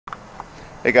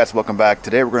Hey guys, welcome back.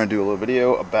 Today we're going to do a little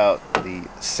video about the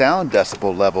sound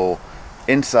decibel level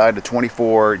inside the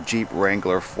 24 Jeep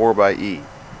Wrangler 4xe.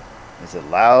 Is it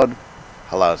loud?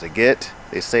 How loud does it get?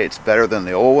 They say it's better than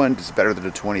the old one, it's better than the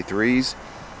 23s.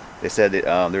 They said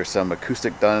that there's some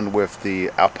acoustic done with the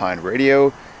Alpine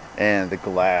radio, and the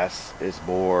glass is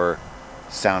more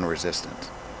sound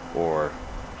resistant. Or,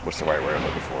 what's the right word I'm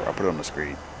looking for? I'll put it on the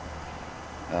screen.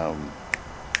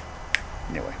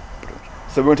 Anyway.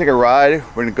 So we're going to take a ride.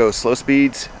 We're going to go slow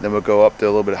speeds, then we'll go up to a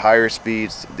little bit higher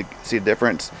speeds to see the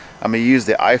difference. I'm going to use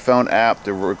the iPhone app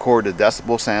to record the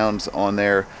decibel sounds on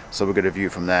there, so we'll get a view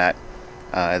from that.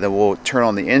 And then we'll turn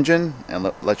on the engine and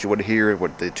let you hear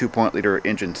what the 2.0-liter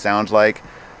engine sounds like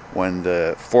when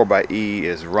the 4xe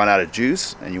is run out of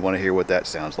juice, and you want to hear what that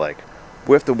sounds like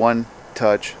with the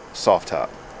one-touch soft top.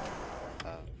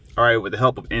 All right, with the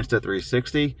help of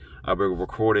Insta360, I'll be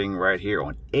recording right here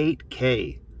on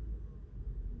 8K.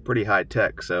 Pretty high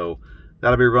tech, so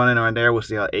that'll be running on there. We'll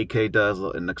see how 8K does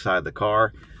in the side of the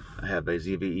car. I have a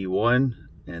ZVE1,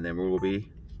 and then we're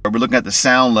looking at the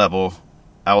sound level.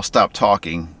 I will stop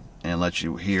talking and let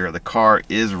you hear. The car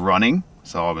is running,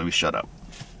 so I'll maybe shut up.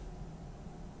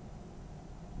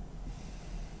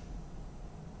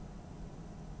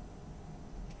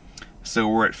 So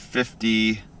we're at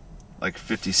 50, like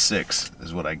 56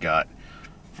 is what I got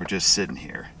for just sitting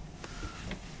here.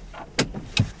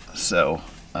 So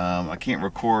I can't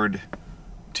record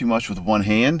too much with one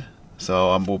hand,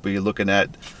 so we'll be looking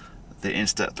at the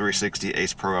Insta360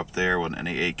 Ace Pro up there with an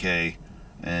 8K,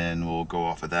 and we'll go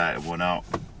off of that. And we'll now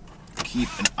keep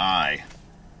an eye.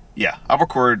 Yeah, I'll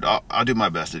record. I'll do my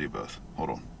best to do both.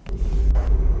 Hold on.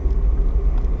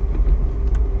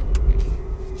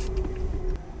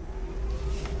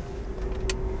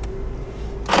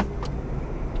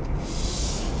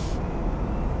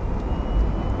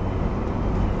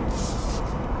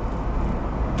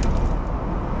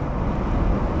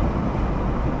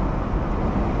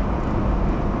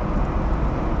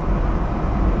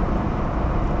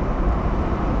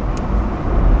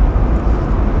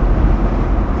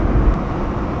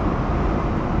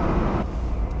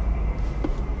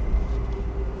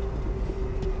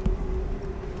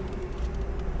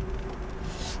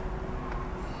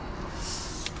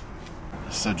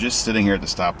 So just sitting here at the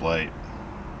stoplight,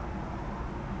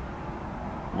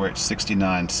 we're at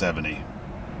 6970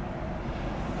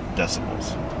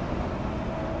 decibels.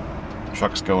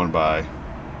 Trucks going by.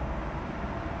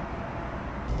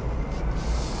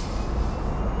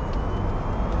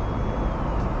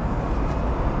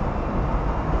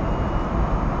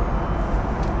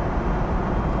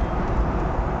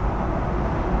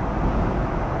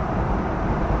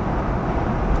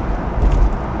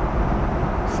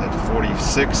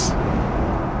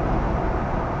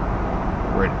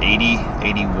 We're at 80,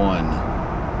 81.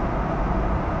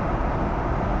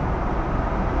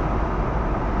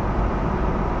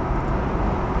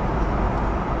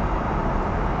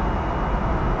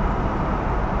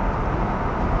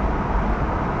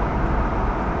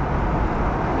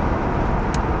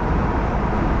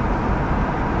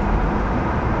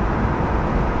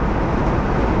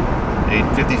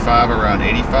 Around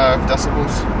 85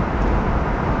 decibels.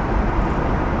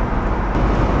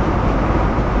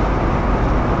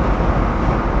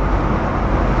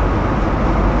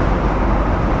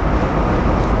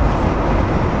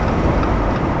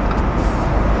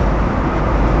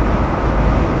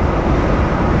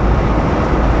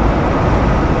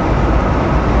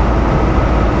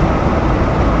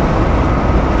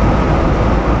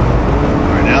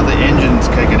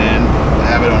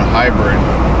 Hybrid,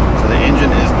 so the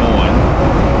engine is on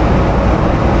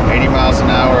 80 miles an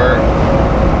hour,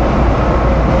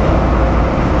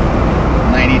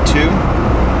 92.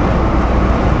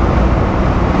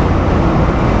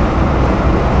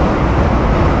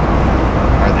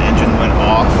 Alright, the engine went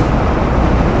off.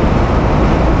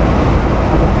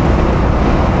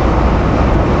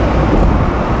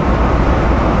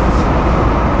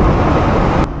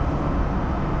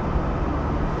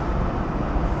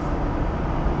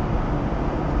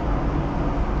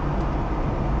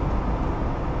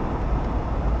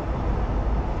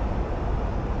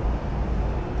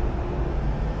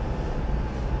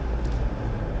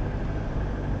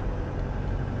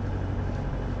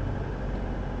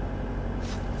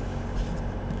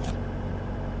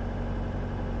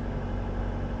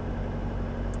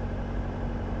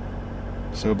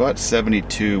 So about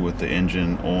 72 with the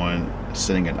engine on,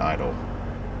 sitting at idle.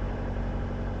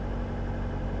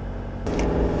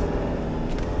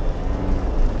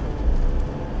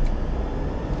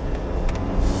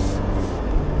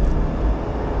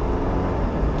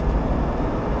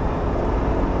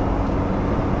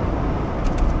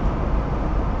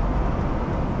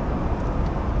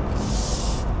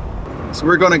 So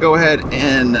we're going to go ahead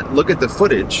and look at the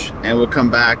footage, and we'll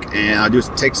come back and I'll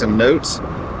just take some notes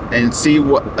and see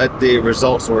what the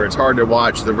results were. It's hard to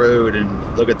watch the road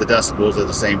and look at the decibels at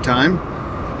the same time.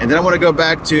 And then I want to go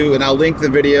back to, and I'll link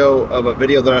the video of a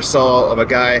video that I saw of a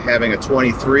guy having a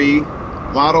 23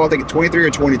 model, I think a 23 or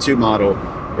 22 model,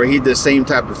 where he did the same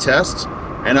type of test.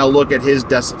 And I'll look at his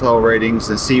decibel ratings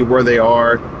and see where they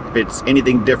are, if it's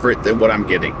anything different than what I'm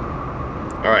getting.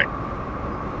 All right,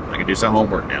 I can do some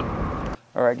homework now.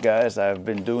 All right, guys, I've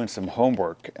been doing some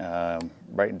homework,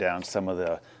 writing down some of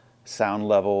the sound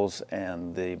levels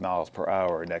and the miles per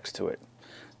hour next to it.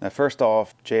 Now, first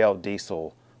off, JL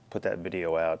Diesel put that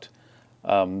video out.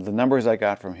 The numbers I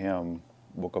got from him,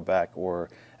 we'll go back, were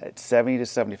at 70 to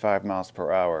 75 miles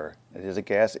per hour. It is a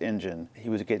gas engine. He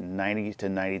was getting 90 to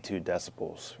 92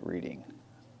 decibels reading.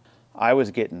 I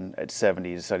was getting at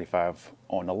 70 to 75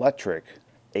 on electric,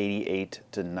 88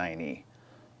 to 90.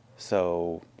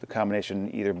 So the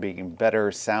combination either being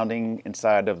better sounding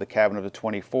inside of the cabin of the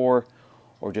 24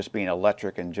 or just being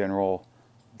electric in general,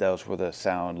 those were the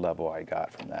sound level I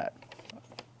got from that.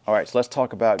 All right, so let's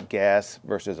talk about gas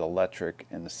versus electric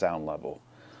and the sound level.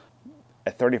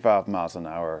 At 35 miles an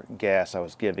hour, gas I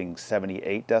was giving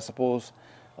 78 decibels.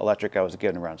 Electric I was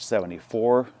getting around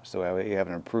 74, so you have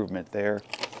an improvement there.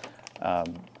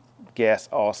 Gas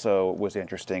also was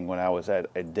interesting when I was at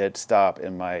a dead stop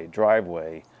in my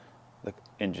driveway. The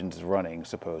engine's running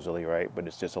supposedly, right? But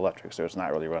it's just electric, so it's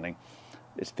not really running.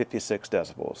 It's 56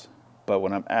 decibels. But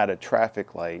when I'm at a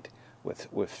traffic light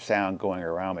with sound going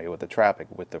around me, with the traffic,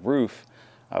 with the roof,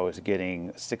 I was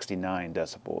getting 69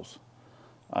 decibels.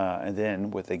 And then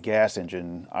with the gas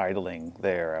engine idling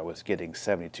there, I was getting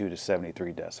 72 to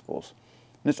 73 decibels.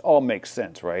 And this all makes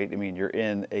sense, right? I mean, you're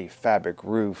in a fabric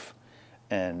roof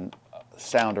and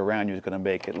sound around you is going to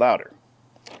make it louder.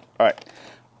 All right,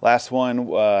 last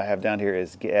one I have down here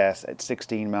is gas at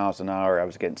 16 miles an hour. I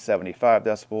was getting 75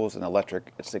 decibels, and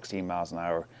electric at 16 miles an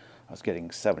hour, I was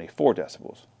getting 74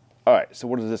 decibels. All right, so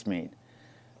what does this mean?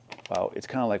 Well, it's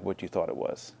kind of like what you thought it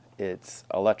was. It's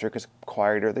electric is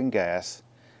quieter than gas,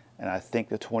 and I think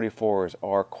the 24s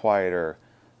are quieter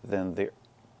than the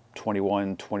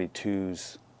 21,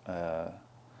 22s,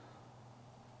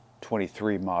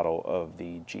 23 model of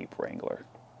the Jeep Wrangler.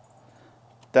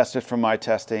 That's it from my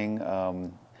testing.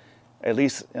 At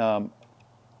least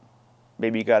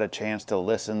maybe you got a chance to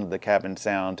listen to the cabin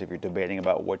sound if you're debating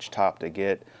about which top to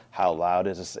get. How loud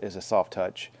is a soft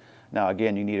touch? Now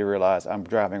again, you need to realize I'm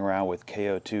driving around with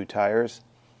KO2 tires,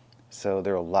 so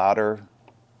they're louder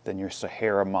than your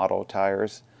Sahara model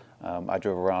tires. I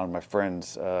drove around my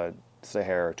friend's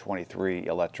Sahara 23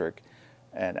 electric,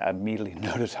 and I immediately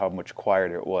noticed how much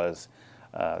quieter it was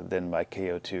than my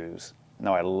KO2s.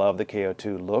 Now I love the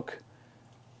KO2 look,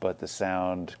 but the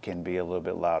sound can be a little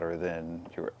bit louder than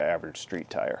your average street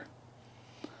tire.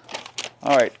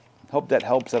 All right, hope that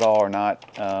helps at all or not.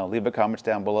 Leave a comments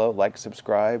down below, like,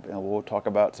 subscribe, and we'll talk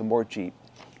about some more Jeep.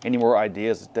 Any more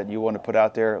ideas that you want to put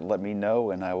out there, let me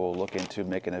know, and I will look into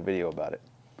making a video about it.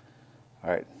 All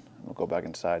right, we'll go back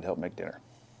inside to help make dinner.